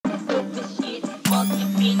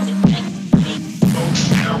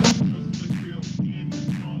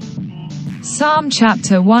Psalm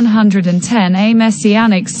chapter 110, a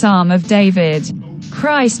messianic psalm of David.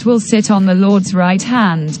 Christ will sit on the Lord's right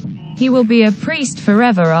hand. He will be a priest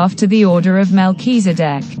forever after the order of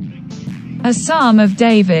Melchizedek. A psalm of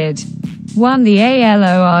David. 1. The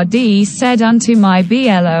Lord said unto my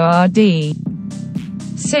Lord,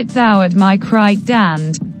 sit thou at my right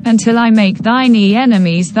hand, until I make thine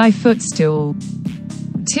enemies thy footstool.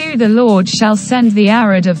 2. The Lord shall send the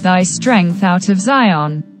arad of thy strength out of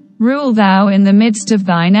Zion. Rule thou in the midst of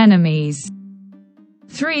thine enemies.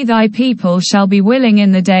 3. Thy people shall be willing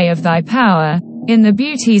in the day of thy power, in the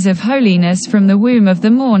beauties of holiness from the womb of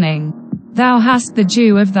the morning. Thou hast the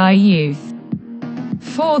dew of thy youth.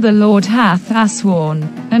 4. The Lord hath sworn,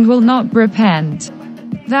 and will not repent.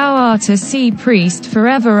 Thou art a sea priest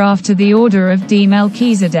forever after the order of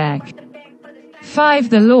Melchizedek. 5.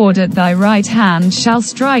 The Lord at thy right hand shall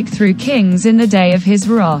strike through kings in the day of his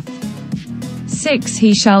wrath. 6.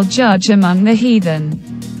 He shall judge among the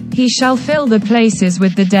heathen. He shall fill the places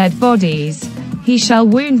with the dead bodies. He shall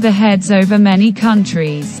wound the heads over many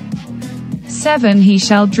countries. 7. He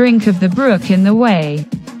shall drink of the brook in the way.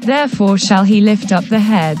 Therefore shall he lift up the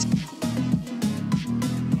head.